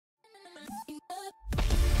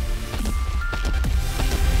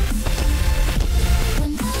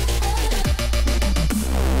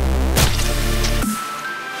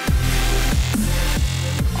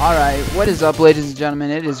Alright, what is up, ladies and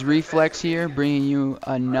gentlemen? It is Reflex here, bringing you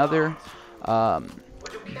another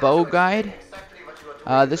bow guide.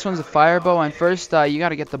 This one's a fire bow, and first you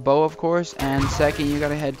gotta get the bow, of course, and second you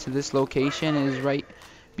gotta head to this location. It is right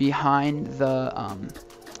behind the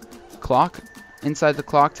clock, inside the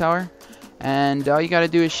clock tower, and all you gotta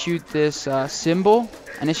do is shoot this symbol,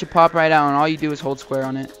 and it should pop right out, and all you do is hold square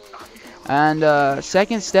on it. And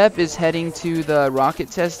second step is heading to the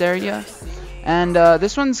rocket test area. And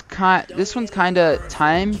this one's kind of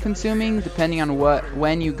time consuming, depending on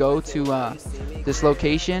when you go to this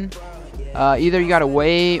location. Either you gotta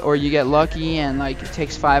wait or you get lucky and like it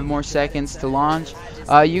takes 5 more seconds to launch.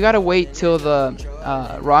 You gotta wait till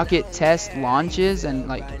the rocket test launches and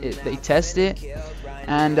like they test it,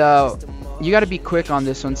 and you gotta be quick on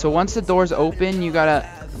this one. So once the doors open, you gotta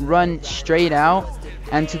run straight out.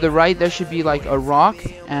 And to the right there should be like a rock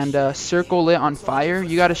and a circle lit on fire.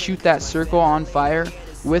 You gotta shoot that circle on fire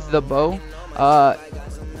with the bow.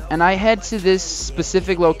 And I head to this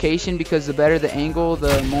specific location because the better the angle,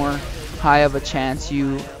 the more high of a chance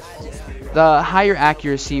the higher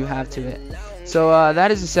accuracy you have to it. So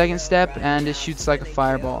that is the second step, and it shoots like a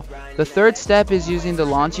fireball. The third step is using the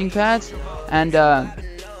launching pads, and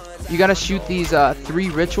you gotta shoot these 3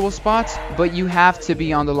 ritual spots, but you have to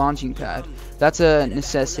be on the launching pad. That's a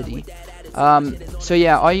necessity. So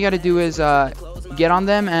yeah, all you gotta do is get on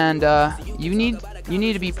them, and you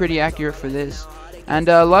need to be pretty accurate for this. And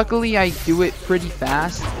luckily I do it pretty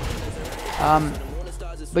fast.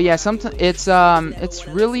 But yeah, sometimes it's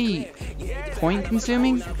really point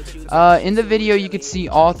consuming. In the video you could see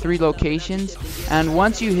all 3 locations, and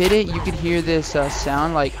once you hit it you could hear this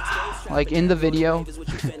sound like in the video.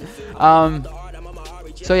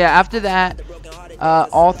 So yeah, after that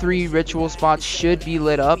all 3 ritual spots should be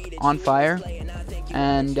lit up on fire,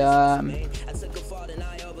 and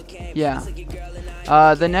yeah.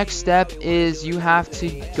 The next step is you have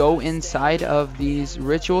to go inside of these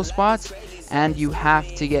ritual spots, and you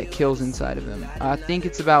have to get kills inside of them. I think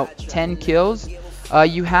it's about 10 kills.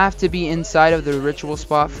 You have to be inside of the ritual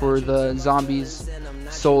spot for the zombies'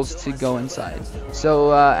 souls to go inside.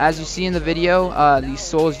 So as you see in the video, these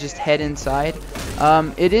souls just head inside.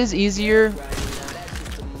 It is easier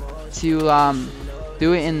to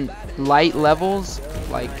do it in light levels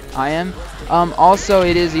like I am. Also,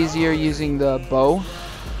 it is easier using the bow.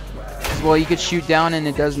 Well, you could shoot down and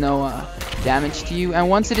it does no damage to you. And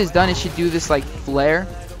once it is done, it should do this like flare,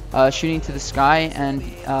 shooting to the sky. And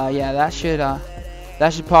yeah,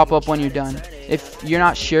 that should pop up when you're done. If you're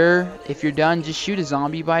not sure if you're done, just shoot a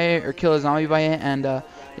zombie by it or kill a zombie by it. And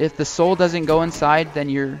if the soul doesn't go inside, then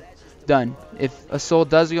you're done. If a soul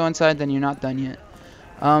does go inside, then you're not done yet.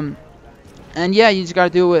 And yeah, you just gotta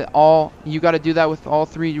do it with all. You gotta do that with all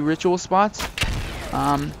 3 ritual spots.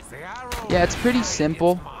 Yeah, it's pretty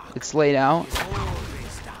simple. It's laid out.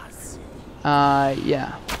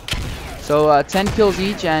 Yeah. So 10 kills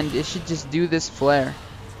each, and it should just do this flare.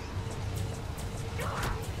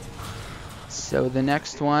 So the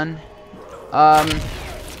next one, I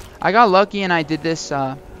got lucky and I did this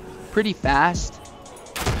pretty fast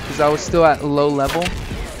because I was still at low level.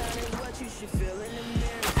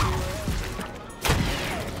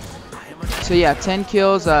 So yeah, 10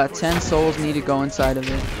 kills, 10 souls need to go inside of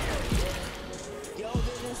it.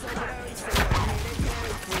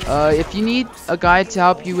 If you need a guide to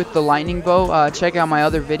help you with the lightning bow, check out my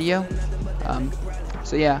other video.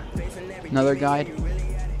 So yeah, another guide.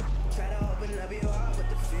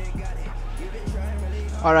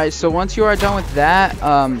 Alright, so once you are done with that,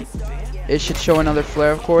 it should show another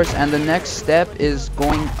flare, of course, and the next step is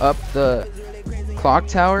going up the clock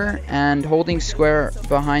tower and holding square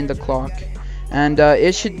behind the clock. And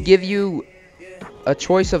it should give you a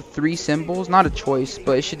choice of 3 symbols. Not a choice,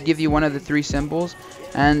 but it should give you one of the 3 symbols.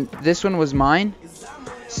 And this one was mine.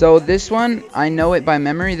 So this one, I know it by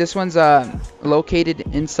memory. This one's located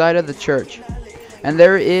inside of the church. And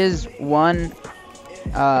there is one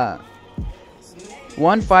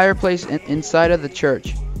fireplace inside of the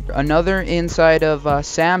church. Another inside of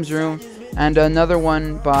Sam's room. And another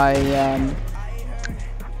one by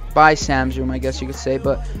Sam's room, I guess you could say.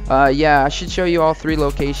 But yeah, I should show you all 3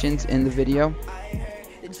 locations in the video.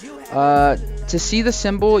 To see the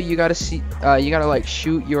symbol, you gotta like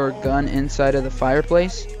shoot your gun inside of the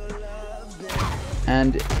fireplace,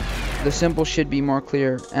 and the symbol should be more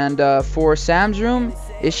clear. And for Sam's room,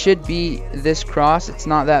 it should be this cross. It's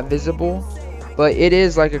not that visible, but it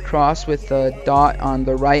is like a cross with a dot on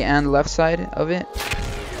the right and left side of it.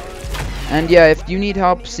 And yeah, if you need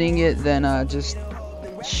help seeing it, then just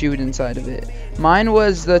shoot inside of it. Mine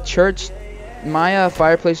was the church my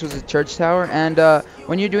fireplace was a church tower, and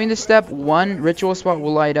when you're doing this step, one ritual spot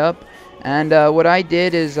will light up. And what I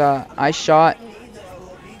did is I shot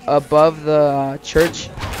above the church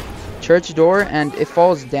door, and it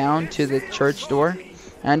falls down to the church door,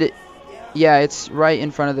 and yeah, it's right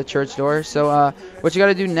in front of the church door. So what you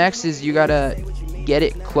gotta do next is you gotta get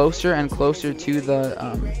it closer and closer to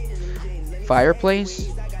the fireplace,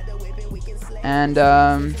 and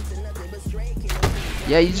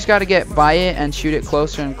yeah, you just gotta get by it and shoot it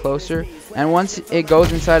closer and closer. And once it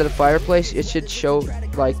goes inside of the fireplace, it should show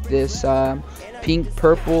like this pink,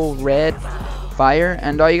 purple, red fire,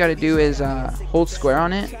 and all you gotta do is hold square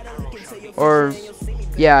on it, or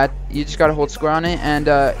yeah, you just gotta hold square on it, and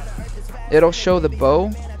it'll show the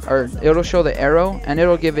bow, or it'll show the arrow, and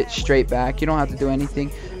it'll give it straight back. You don't have to do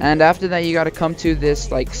anything. And after that, you gotta come to this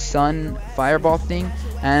like sun fireball thing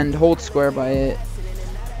and hold square by it.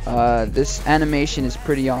 This animation is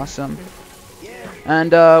pretty awesome.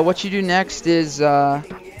 And what you do next is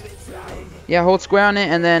yeah, hold square on it,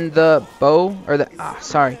 and then the bow, or the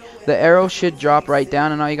arrow should drop right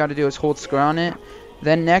down, and all you got to do is hold square on it.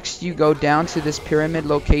 Then next you go down to this pyramid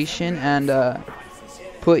location and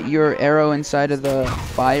put your arrow inside of the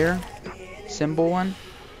fire symbol one,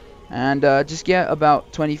 and just get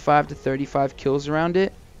about 25 to 35 kills around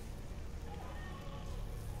it.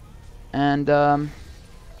 And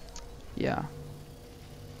yeah,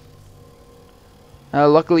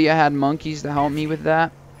 luckily I had monkeys to help me with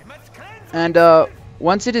that. And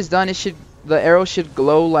once it is done, the arrow should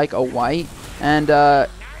glow like a white, and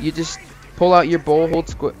you just pull out your bow,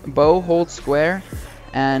 hold square,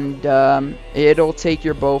 and it'll take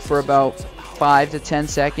your bow for about 5 to 10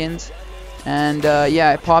 seconds, and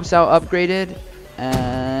yeah, it pops out upgraded,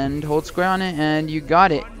 and hold square on it, and you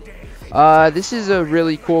got it. This is a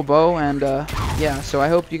really cool bow, and yeah, so I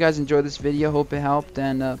hope you guys enjoyed this video. Hope it helped,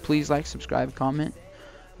 and please like, subscribe, comment.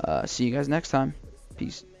 See you guys next time.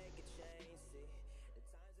 Peace.